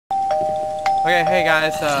Okay, hey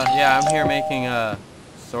guys, yeah, I'm here making,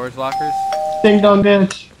 storage lockers. Ding dong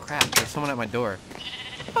bitch. Crap, there's someone at my door.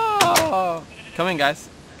 Oh! Come in, guys.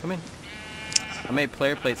 Come in. I made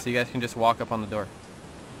player plates so you guys can just walk up on the door.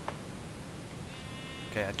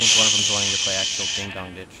 Okay, I think one of them's wanting to play actual ding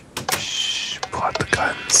dong ditch. Shh, pull out the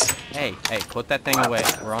guns. Hey, put that thing away.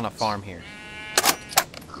 We're on a farm here.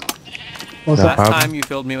 What's No that? Last problem. time you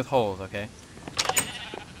filled me with holes, okay?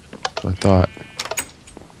 I thought.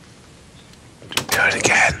 Do it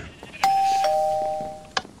again.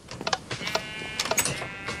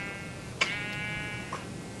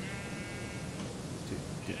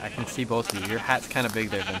 Dude, I can see both of you. Your hat's kind of big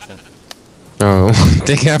there, Vincent. Oh, I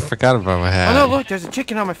think I forgot about my hat. Oh no, look, there's a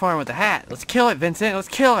chicken on my farm with a hat. Let's kill it, Vincent. Let's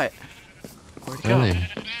kill it. Where'd it go? Really?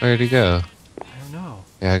 Where'd he go? I don't know.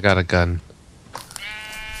 Yeah, I got a gun.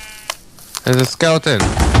 There's a skeleton.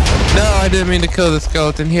 No, I didn't mean to kill the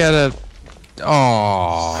skeleton. He had a...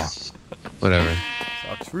 Oh, whatever.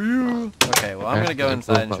 Sucks for you. Okay, well, I'm gonna go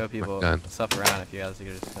inside and show people Gun. stuff around if you guys are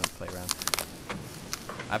just gonna play around.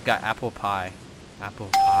 I've got apple pie. Apple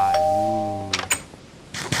pie. Ooh.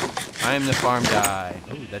 I am the farm guy.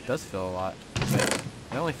 Ooh, that does fill a lot. Wait,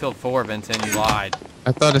 I only filled 4, Vincent. You lied.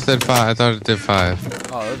 I thought it said 5. I thought it did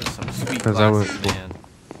 5. Oh, those are some sweet 'Cause I glasses, was- man.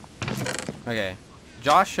 Okay.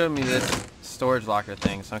 Josh showed me this storage locker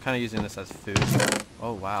thing, so I'm kind of using this as food.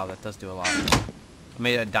 Oh, wow, that does do a lot. I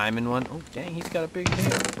made a diamond one. Oh, dang, he's got a big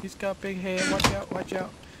head. He's got big head. Watch out, watch out.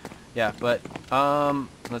 Yeah, but,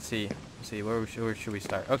 let's see. Where should we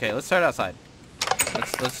start? Okay, let's start outside.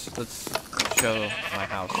 Let's show my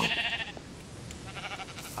house.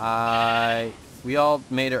 We all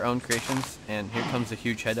made our own creations, and here comes a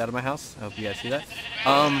huge head out of my house. I hope you guys see that.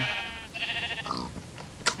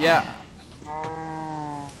 Yeah.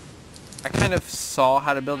 I kind of saw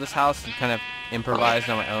how to build this house and kind of improvised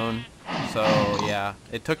on my own. So, yeah.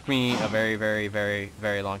 It took me a very, very, very,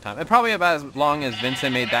 very long time. It probably about as long as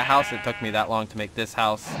Vincent made that house. It took me that long to make this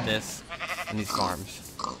house, this, and these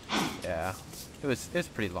farms. Yeah. It was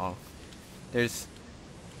pretty long. There's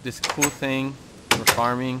this cool thing for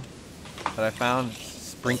farming that I found.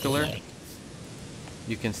 Sprinkler.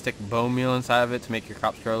 You can stick bone meal inside of it to make your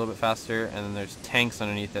crops grow a little bit faster, and then there's tanks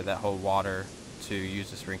underneath it that hold water to use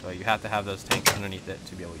the sprinkler. You have to have those tanks underneath it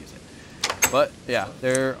to be able to use it. But yeah,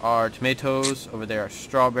 there are tomatoes, over there are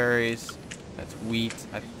strawberries, that's wheat.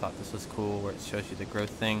 I thought this was cool where it shows you the growth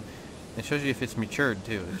thing. It shows you if it's matured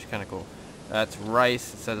too, which is kind of cool. That's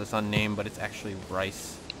rice. It says it's unnamed, but it's actually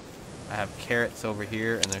rice. I have carrots over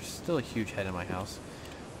here, and there's still a huge head in my house.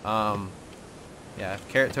 Yeah, I have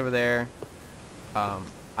carrots over there.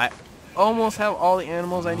 I almost have all the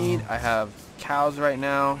animals I need. I have cows right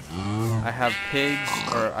now. I have pigs,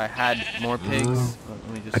 or I had more pigs. Let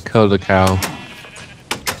me I just... killed a cow.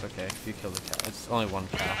 It's okay if you kill the cow. It's only one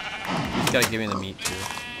cow. You just gotta give me the meat too.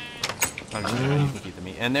 I'm just kidding, you can keep the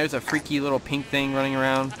meat. And there's a freaky little pink thing running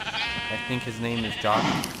around. I think his name is Josh.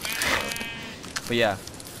 But yeah,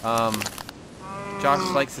 Josh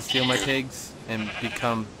likes to steal my pigs and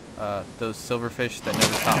become those silverfish that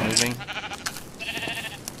never stop moving.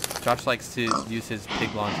 Josh likes to use his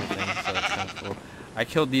pig launcher thing, so it's kind of cool. I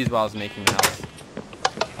killed these while I was making the house.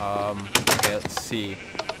 Okay, let's see.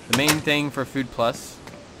 The main thing for Food Plus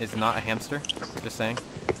is not a hamster, just saying.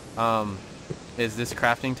 Is this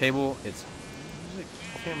crafting table. It's...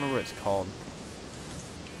 I can't remember what it's called.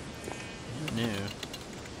 No. I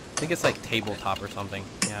think it's like tabletop or something.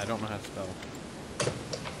 Yeah, I don't know how to spell.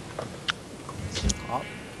 Top?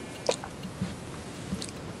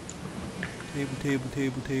 Table.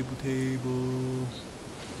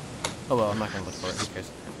 Oh well, I'm not gonna look for it. Who cares?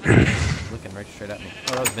 Looking right straight at me.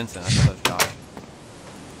 Oh, that was Vincent. I thought that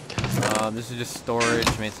was Josh. This is just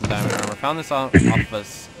storage. Made some diamond armor. Found this off of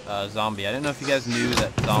a zombie. I didn't know if you guys knew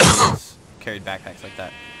that zombies carried backpacks like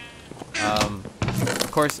that.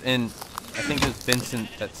 Of course, I think it was Vincent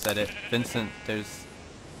that said it. Vincent,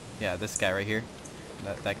 yeah, this guy right here.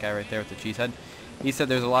 That guy right there with the cheese head. He said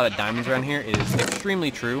there's a lot of diamonds around here. It is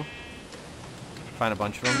extremely true. Find a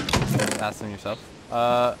bunch of them. Just ask them yourself.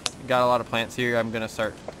 Got a lot of plants here. I'm gonna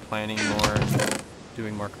start planting more,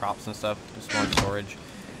 doing more crops and stuff. Just more storage.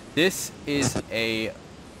 This is a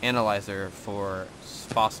analyzer for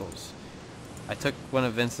fossils. I took one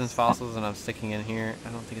of Vincent's fossils and I'm sticking in here. I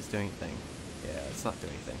don't think it's doing anything. Yeah, it's not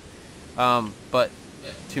doing anything. But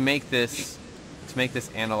to make this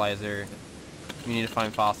analyzer, you need to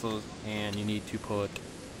find fossils and you need to put...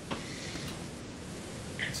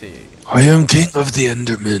 Let's see. I am king of the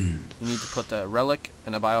Enderman. You need to put a relic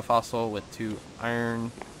and a biofossil with 2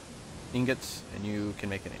 iron ingots, and you can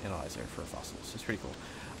make an analyzer for fossils. It's pretty cool.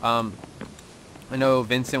 I know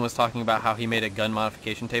Vincent was talking about how he made a gun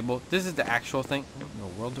modification table. This is the actual thing. What in the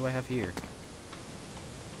world do I have here?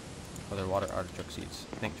 Other water artichoke seeds.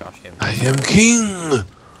 I think Josh gave me. I am king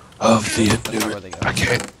of the That's not where they go. I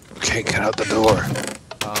can't get out the door.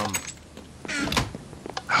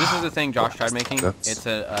 This is the thing Josh tried making. That's... It's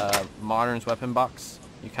a modern's weapon box.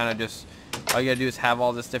 You kind of just, all you gotta do is have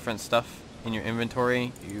all this different stuff in your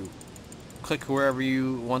inventory. You click wherever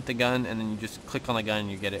you want the gun, and then you just click on the gun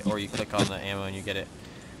and you get it, or you click on the ammo and you get it.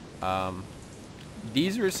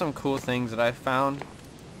 These are some cool things that I found.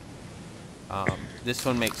 This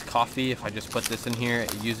one makes coffee. If I just put this in here,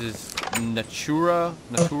 it uses natura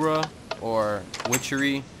or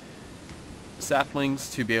witchery saplings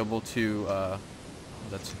to be able to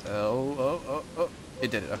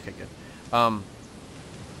it did it. Okay, good.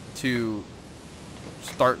 To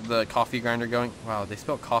start the coffee grinder going. Wow, they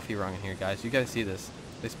spelled coffee wrong in here, guys. You guys see this?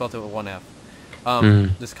 They spelled it with one F.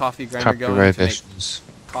 This coffee grinder going to make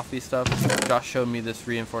coffee stuff. Josh showed me this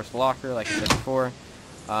reinforced locker, like I said before.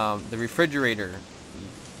 The refrigerator.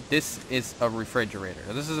 This is a refrigerator.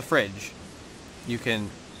 This is a fridge. You can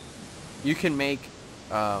make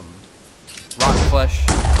rotten flesh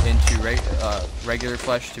into regular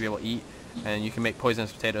flesh to be able to eat, and you can make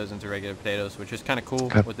poisonous potatoes into regular potatoes, which is kind of cool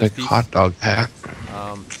with this piece. Hot dog hat.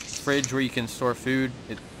 Fridge where you can store food.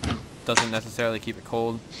 It doesn't necessarily keep it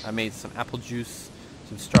cold. I made some apple juice,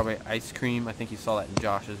 some strawberry ice cream. I think you saw that in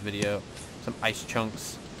Josh's video. Some ice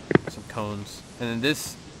chunks, some cones, and then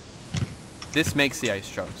this makes the ice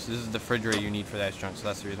chunks. This is the refrigerator you need for the ice chunks, so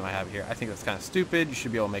that's the reason why I have it here. I think that's kind of stupid. You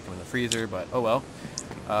should be able to make them in the freezer, but oh well.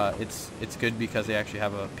 It's good because they actually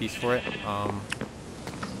have a piece for it.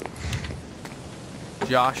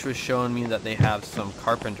 Josh was showing me that they have some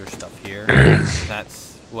carpenter stuff here.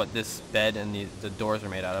 That's what this bed and the doors are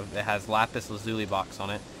made out of. It has lapis lazuli box on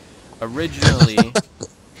it. Originally, what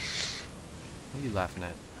are you laughing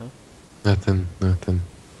at, huh? Nothing.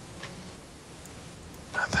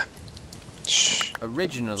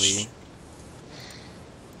 Originally,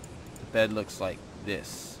 the bed looks like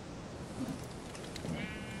this,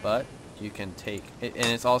 but you can take it, and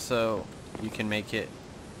it's also, you can make it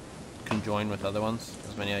conjoin with other ones,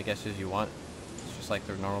 as many I guess as you want. It's just like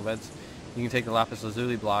their normal beds. You can take the lapis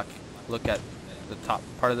lazuli block, look at the top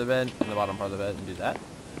part of the bed and the bottom part of the bed, and do that.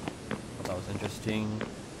 I thought that was interesting.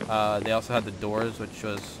 They also had the doors, which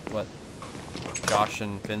was what Josh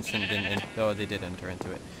and Vincent didn't. Oh, they did enter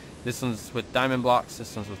into it. This one's with diamond blocks.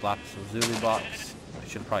 This one's with lapis lazuli blocks. I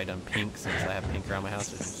should have probably done pink since I have pink around my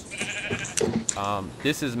house.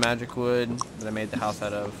 This is magic wood that I made the house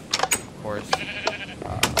out of course.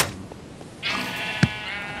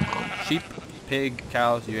 Sheep, pig,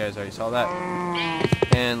 cows. You guys already saw that.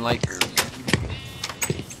 And like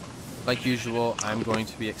usual, I'm going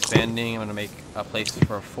to be expanding. I'm going to make a place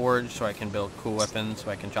for a forge so I can build cool weapons,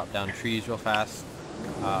 so I can chop down trees real fast.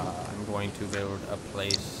 I'm going to build a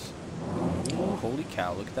place. Oh, holy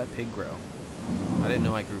cow, look at that pig grow. I didn't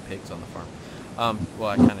know I grew pigs on the farm. Well,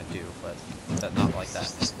 I kind of do, but not like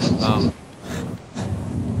that.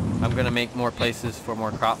 I'm going to make more places for more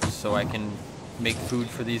crops so I can make food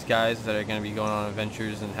for these guys that are going to be going on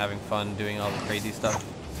adventures and having fun doing all the crazy stuff.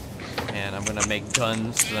 And I'm going to make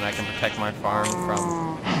guns so that I can protect my farm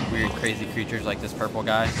from weird, crazy creatures like this purple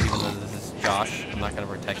guy, even though this is Josh. I'm not going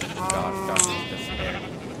to protect it from Josh. Josh is just there.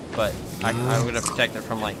 But I'm going to protect it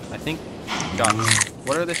from, like, I think, Josh,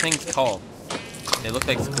 what are the things called? They look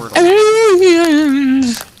like Squirtle.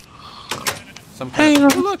 Some kind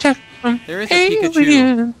of... Oh, look! There is a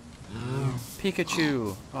Pikachu.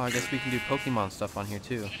 Pikachu. Oh, I guess we can do Pokemon stuff on here,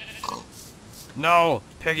 too. No!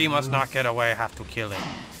 Piggy must not get away. I have to kill it.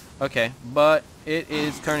 Okay, but it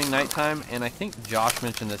is turning nighttime, and I think Josh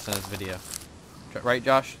mentioned this in his video. Right,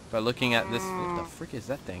 Josh? By looking at this... What the frick is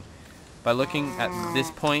that thing? By looking at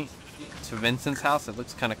this point to Vincent's house, it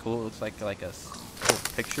looks kind of cool. It looks like a cool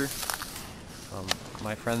picture.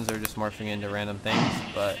 My friends are just morphing into random things,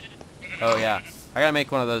 but... Oh, yeah. I gotta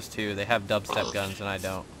make one of those, too. They have dubstep guns, and I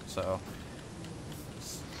don't, so...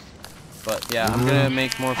 But, yeah, I'm gonna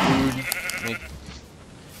make more food.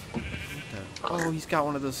 Oh, he's got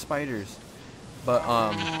one of those spiders. But,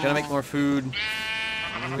 gonna make more food.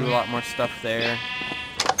 Do a lot more stuff there.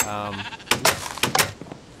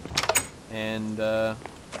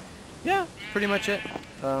 Yeah, pretty much it.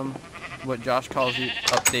 What Josh calls the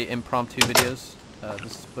update impromptu videos.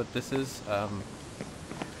 This is what this is.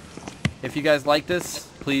 If you guys like this,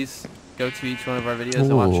 please go to each one of our videos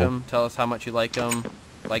and watch them. Tell us how much you like them.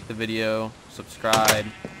 Like the video, subscribe,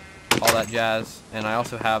 all that jazz. And I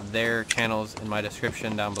also have their channels in my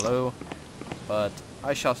description down below. But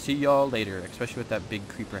I shall see y'all later, especially with that big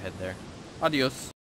creeper head there. Adios.